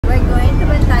We're going to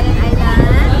Bantayan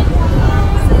Island.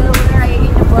 So we're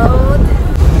in the boat.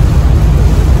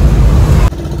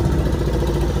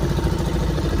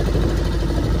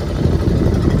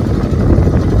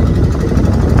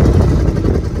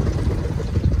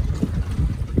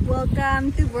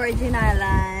 Welcome to Virgin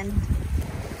Island.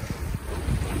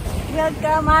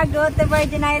 Welcome, Margot, to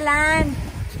Virgin Island.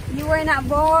 You were not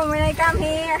born when I come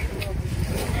here.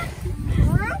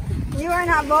 What? You were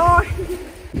not born.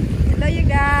 Hello, you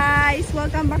guys.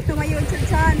 Welcome back to my YouTube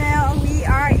channel. We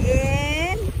are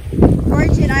in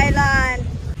Virgin Island.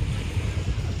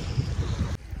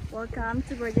 Welcome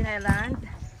to Virgin Island.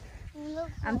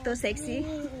 I'm too sexy.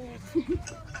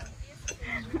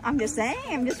 I'm just saying,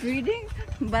 I'm just reading,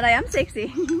 but I am sexy.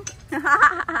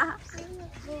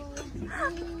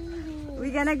 We're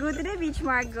gonna go to the beach,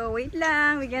 Margot. Wait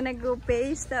lang, we're gonna go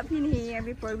pay stuff in here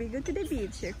before we go to the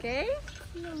beach, okay?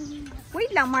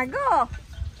 Wait lang, Margot.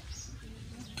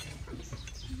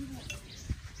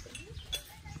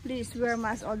 Please wear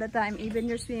mask all the time, even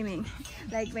you're swimming.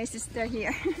 Like my sister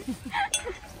here.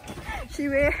 She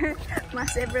wear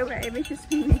mask everywhere, even she's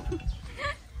swimming.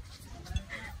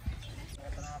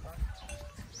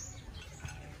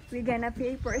 We're gonna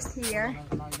pay first here.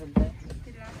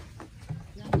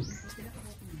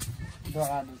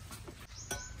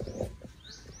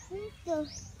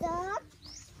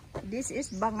 This is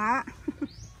banga.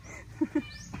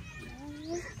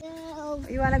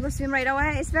 You wanna go swim right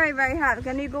away? It's very hot.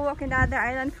 Can you go walk in the other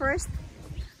island first?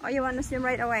 Or you wanna swim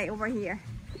right away over here?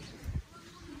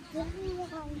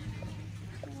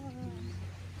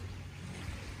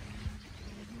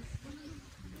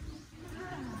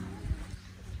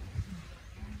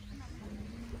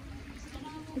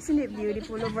 Isn't it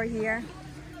beautiful over here?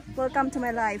 Welcome to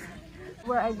my life,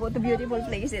 where I go to beautiful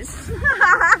places.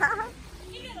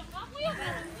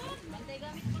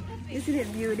 Isn't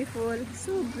it beautiful?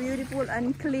 So beautiful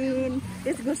and clean.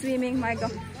 Let's go swimming,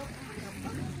 Margo.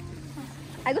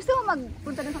 Ay, gusto mo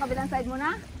magpunta dun sa kabilang side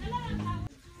muna?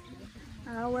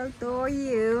 I will tour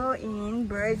you in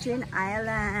Virgin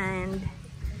Island.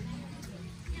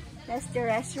 That's the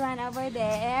restaurant over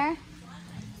there.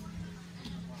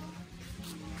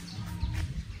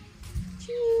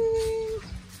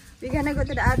 We're gonna go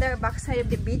to the other backside of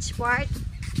the beach part.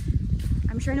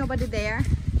 I'm sure nobody there.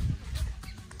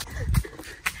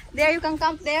 There, you can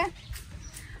camp there.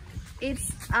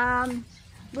 It's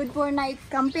good for night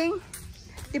camping.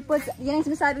 Tipos, yan yung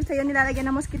sinasabi sa'yo,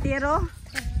 nilalagyan ng mosquitero.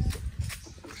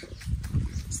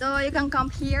 So you can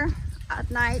camp here at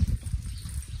night.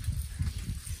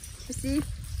 You see,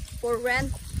 for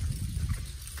rent.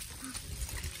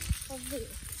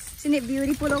 Isn't it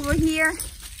beautiful over here?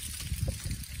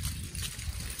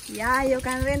 Yeah, you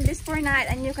can rent this for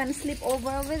night and you can sleep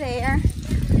over there.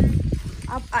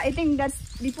 I think that's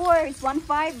before, it's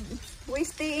 1.5. We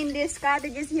stay in these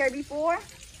cottages here before.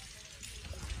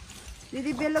 They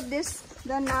develop this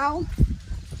done now.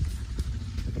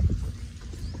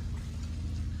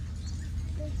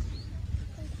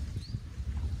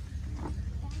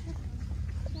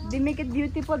 They make it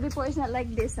beautiful before, it's not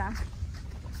like this, huh?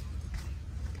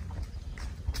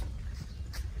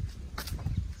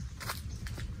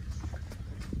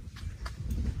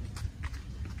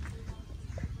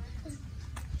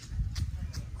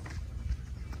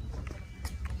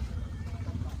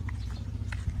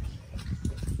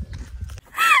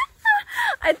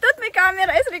 I thought my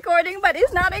camera is recording, but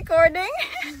it's not recording.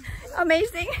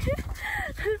 Amazing.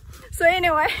 So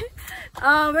anyway,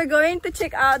 we're going to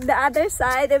check out the other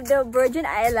side of the Virgin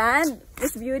Island.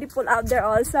 It's beautiful out there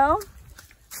also.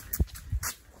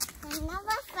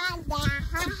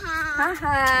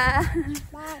 Haha.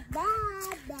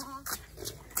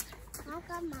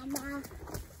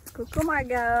 Cuckoo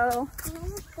Margo.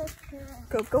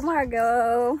 Cuckoo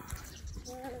Margo.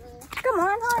 Come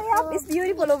on, hurry up. It's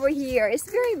beautiful over here. It's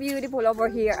very beautiful over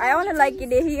here. I only like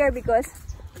it here because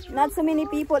not so many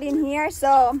people in here,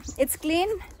 so it's clean.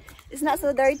 It's not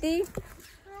so dirty.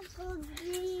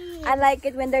 I like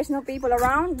it when there's no people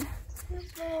around.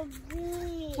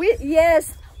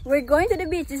 Yes, we're going to the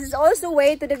beach. This is also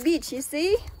way to the beach, you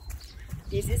see?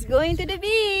 This is going to the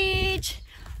beach.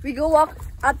 We go walk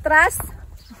atras.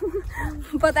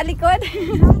 Patalikod.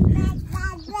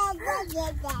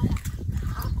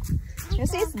 You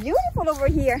see, it's beautiful over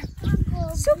here.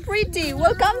 So pretty.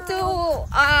 Welcome to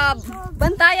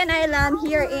Bantayan Island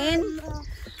here in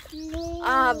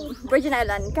Virgin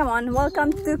Island. Come on, welcome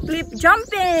to cliff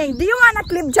jumping. Do you wanna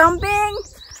cliff jumping?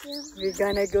 We're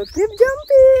gonna go cliff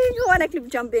jumping. Who wanna cliff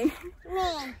jumping?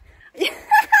 Me.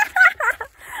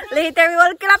 Later we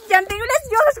will cliff jumping.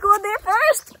 Let's go there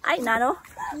first. Ay, Nano.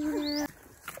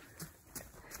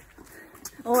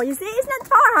 Oh, you see, it's not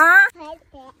far,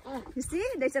 huh? You see,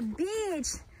 there's a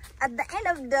beach. At the end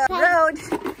of the road,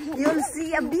 you'll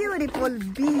see a beautiful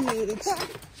beach.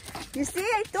 You see,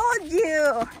 I told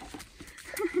you.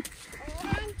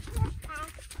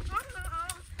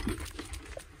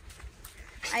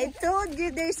 I told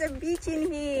you there's a beach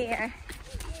in here.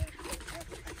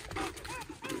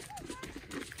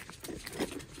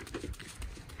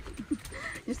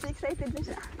 You're so excited na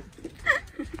siya.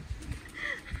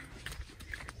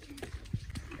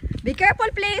 Be careful,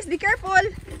 please. Be careful.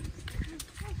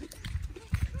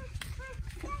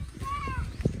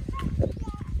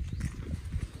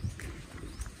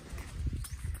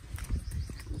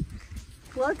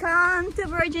 Welcome to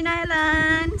Virgin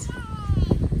Island.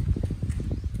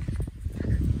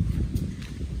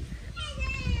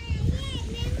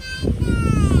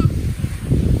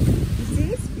 You see,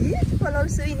 it's beautiful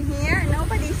also in here.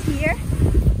 Nobody's here.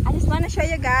 I just want to show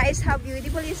you guys how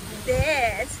beautiful is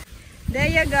this. There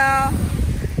you go.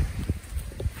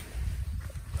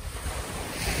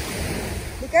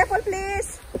 Be careful,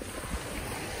 please.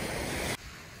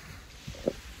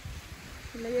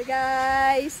 Hello, you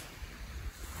guys.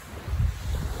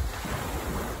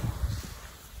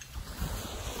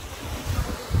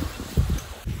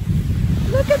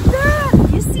 Look at that!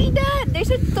 You see that?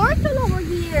 There's a turtle over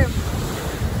here.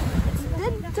 It's a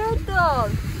dead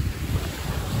turtle.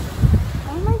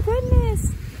 Oh my goodness.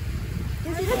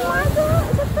 You see that, Margo?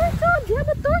 It's a turtle. You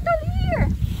have a turtle here.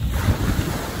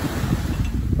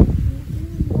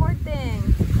 Poor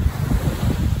thing.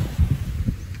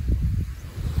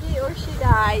 He or she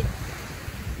died.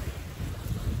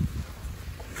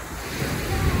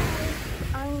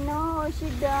 I know, she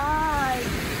died.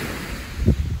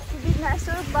 Did not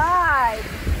survive.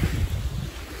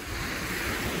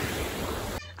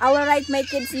 I will write my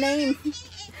kid's name.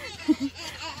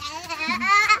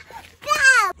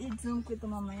 I-zoom ko ito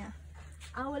mamaya.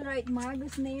 I will write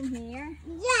Margo's name here.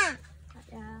 Yeah.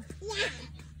 Yeah.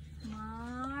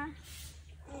 Mar.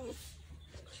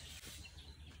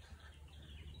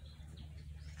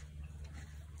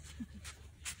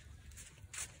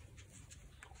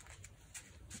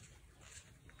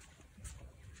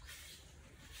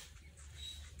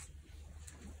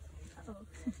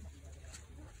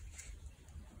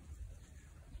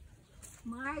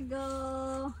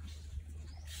 Margo,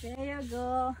 there you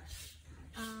go.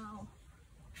 Oh,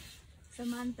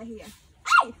 Samantha here.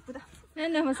 Ay, puta.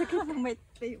 Ano, masakit ng may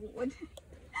tayuod.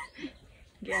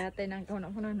 Giyatay ng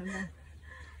kauna-una naman.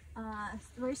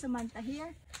 Where's Samantha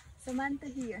here?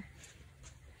 Samantha here.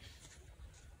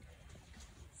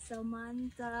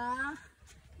 Samantha.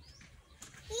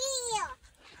 Here.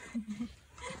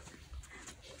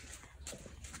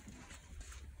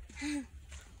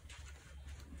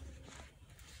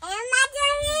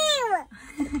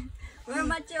 Where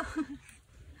Macho?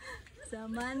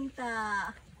 Samantha.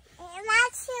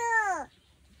 Macho.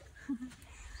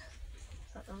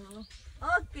 Uh-oh.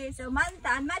 Okay,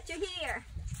 Samantha and Macho here.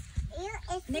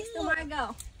 Next to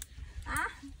Margo. Huh?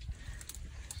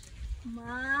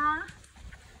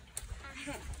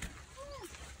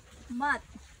 Mat.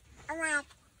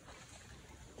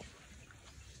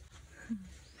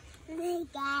 Hey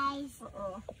guys.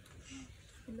 Uh-oh.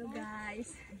 Hello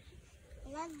guys.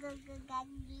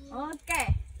 Hello,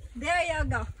 okay, there you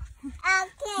go.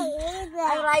 Okay,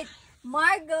 I write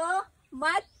Margo,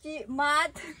 Matt,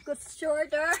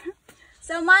 shorter,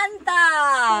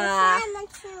 Samantha.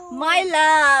 My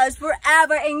loves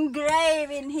forever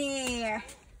engraved in here.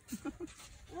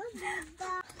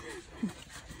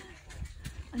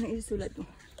 Ano isulat mo?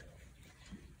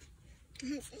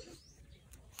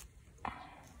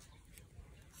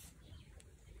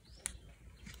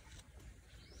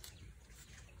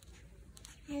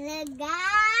 Hello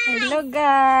guys. Hello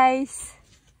guys.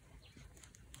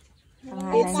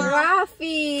 It's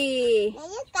Rafi.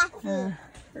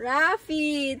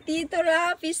 Rafi, Tito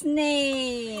Rafi's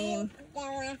name.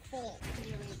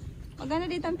 Maganda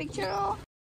dito ang picture, oh.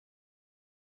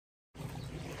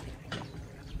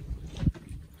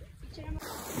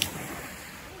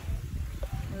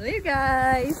 Hello you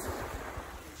guys.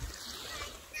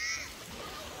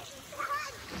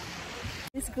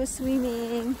 Let's go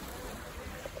swimming.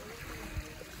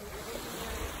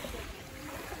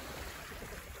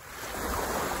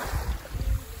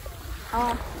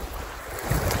 Oh.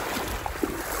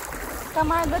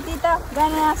 Come on, go Tita.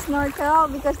 Gonna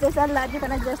snorkel because there's a lot you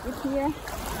can adjust it here.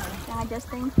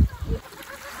 Adjusting.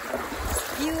 It's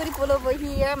beautiful over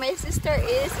here. My sister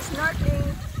is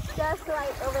snorkeling just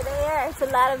right over there. It's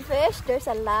a lot of fish. There's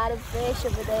a lot of fish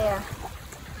over there.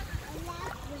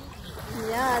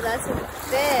 Yeah, that's a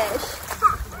fish.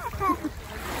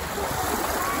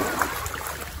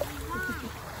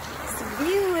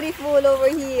 beautiful over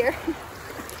here.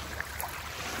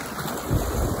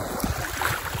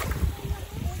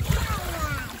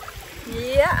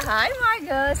 Yeah, hi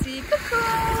Margo. See, cuckoo.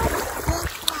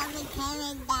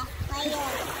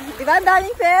 Diba ang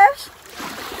daming fish?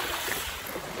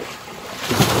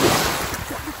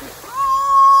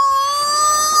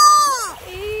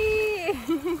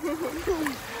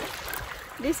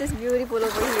 This is beautiful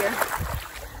over here.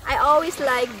 I always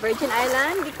like Virgin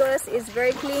Island because it's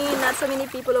very clean, not so many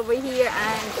people over here,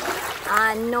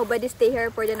 and nobody stay here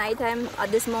for the nighttime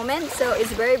at this moment, so it's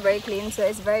very clean, so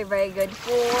it's very good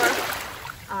for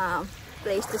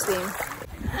place to swim.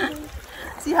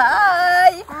 Say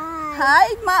hi! Hi,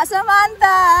 Ma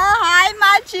Samantha! Hi,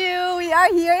 Matthew! We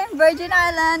are here in Virgin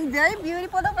Island. Very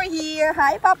beautiful over here.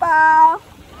 Hi, Papa!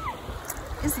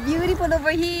 It's beautiful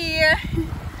over here.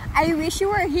 I wish you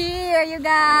were here, you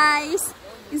guys.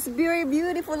 It's very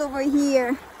beautiful over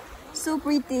here. So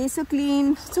pretty, so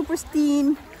clean, so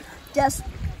pristine. Just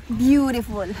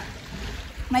beautiful.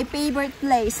 My favorite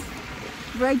place.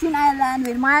 Virgin Island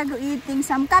with Margo eating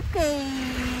some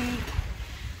cupcake.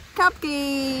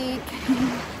 Cupcake.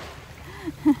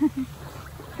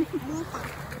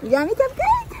 Yummy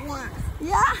cupcake? Yeah.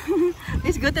 Yeah.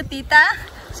 Let's go to Tita.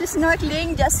 She's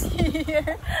snorkeling just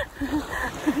here.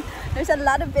 There's a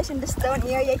lot of fish in the stone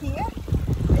area here.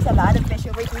 There's a lot of fish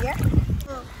over here.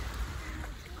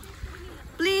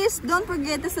 Please don't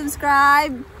forget to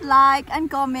subscribe, like,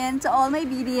 and comment to all my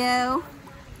video.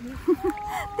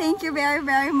 Thank you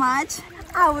very much.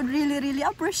 I would really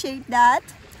appreciate that.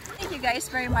 Thank you guys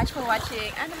very much for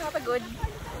watching and have a good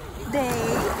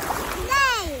day.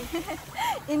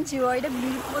 Enjoy the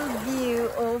beautiful view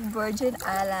of Virgin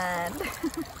Island.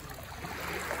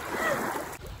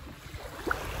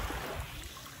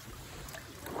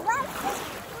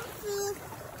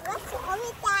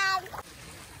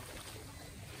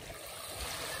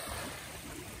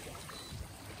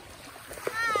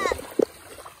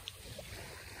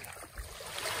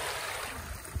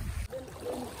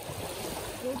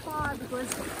 Go far because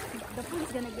the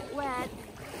food's gonna get wet.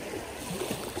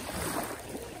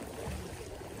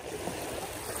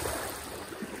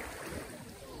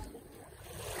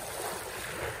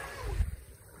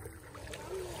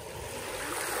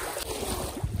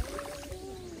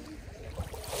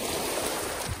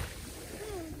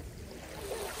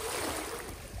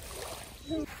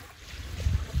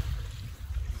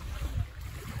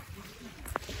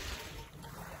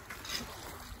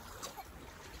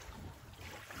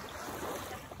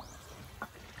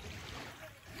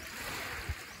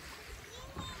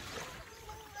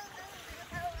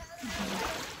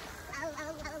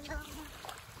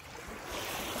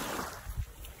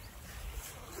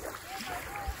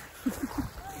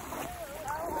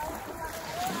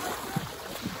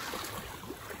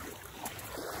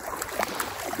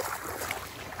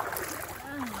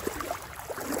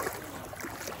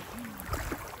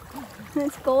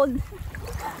 It's cold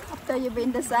after you've been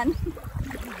in the sun.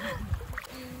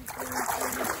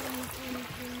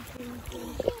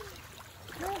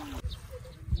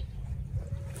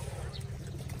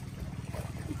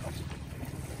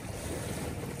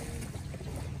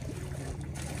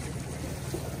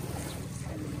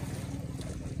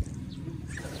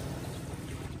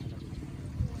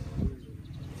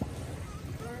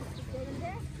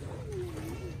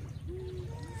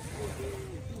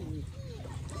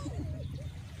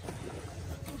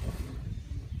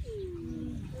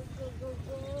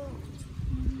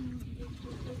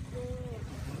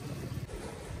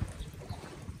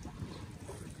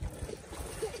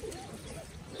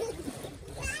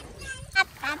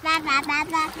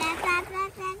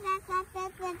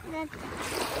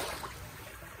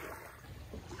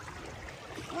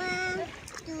 One,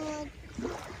 two,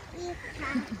 three,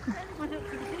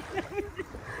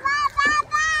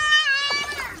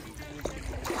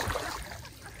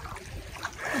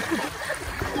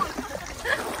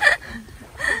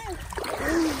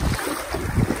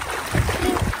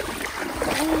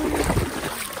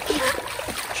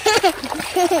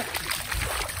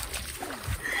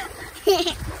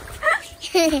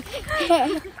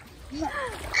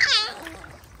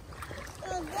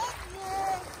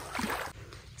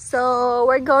 So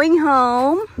we're going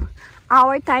home.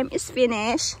 Our time is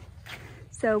finished.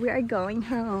 So we are going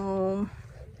home.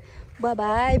 Bye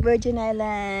bye, Virgin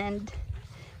Island.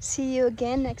 See you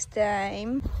again next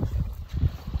time.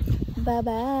 Bye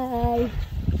bye.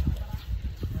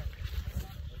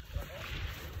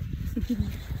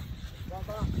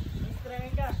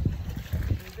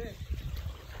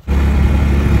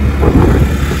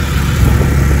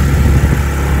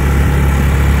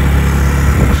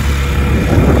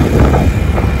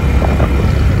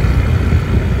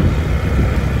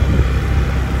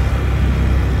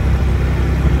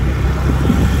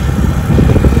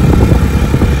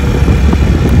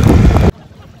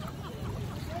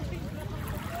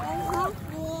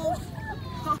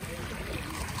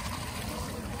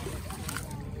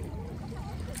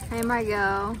 Hey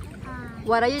Margot,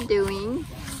 what are you doing?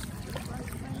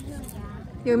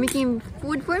 You're making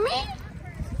food for me?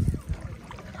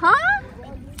 Huh?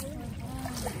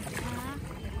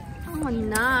 Oh,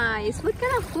 nice. What kind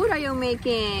of food are you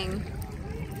making?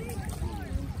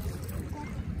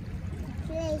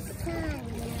 Play sun,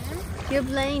 yeah? You're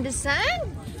playing the sun?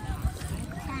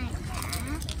 Sun,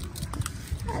 yeah?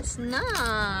 That's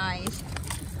nice.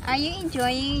 Are you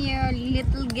enjoying your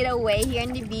little getaway here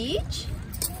on the beach?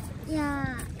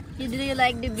 Yeah. Do you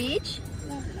like the beach?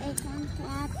 Yes, I can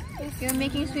clap this. You're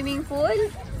making swimming pool?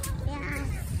 Yeah.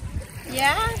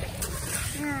 Yeah?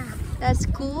 Yeah. That's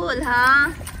cool,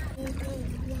 huh?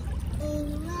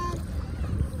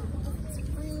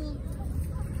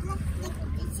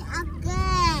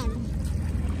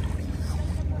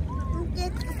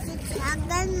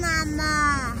 Again,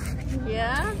 Mama.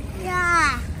 Yeah?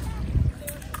 Yeah.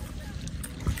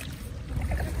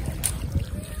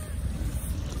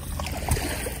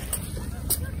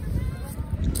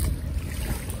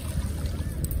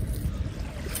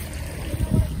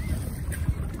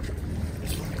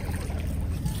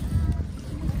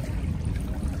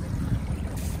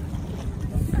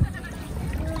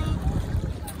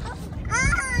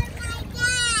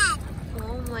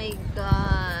 Oh my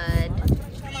God.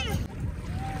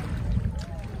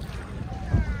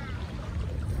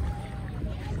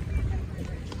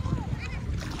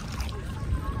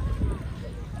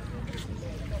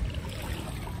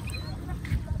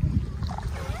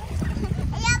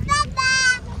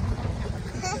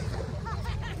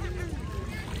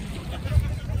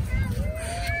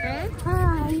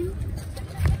 Hi.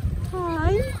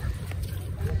 Hi.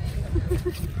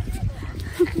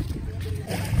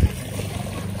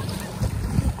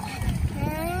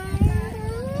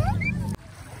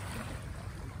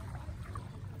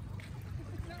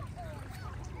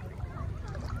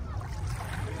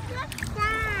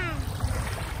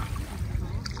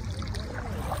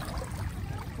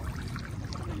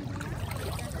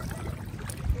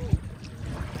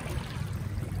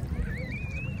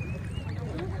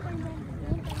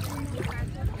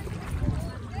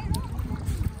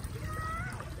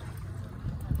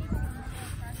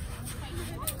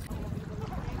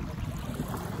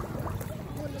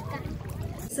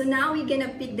 So now we're gonna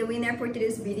pick the winner for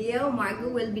today's video. Margot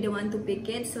will be the one to pick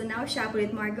it. So now shuffle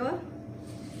it, Margot.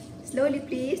 Slowly,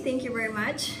 please. Thank you very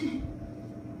much.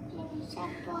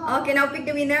 Okay, now pick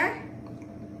the winner.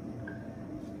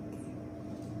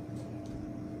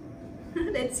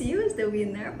 Let's see who's the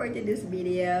winner for today's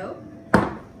video.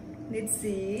 Let's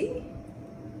see.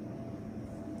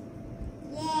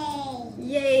 Yay!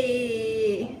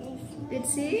 Yay! Let's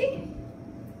see.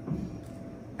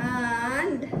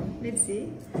 And let's see.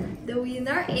 The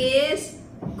winner is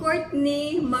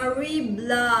Courtney Marie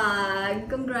Vlog.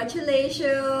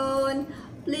 Congratulations!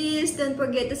 Please don't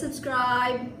forget to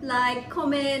subscribe, like,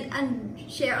 comment, and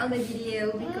share on the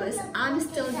video because I'm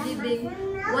still giving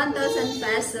 1,000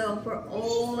 peso for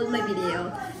all my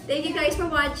video. Thank you guys for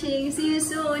watching. See you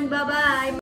soon. Bye-bye.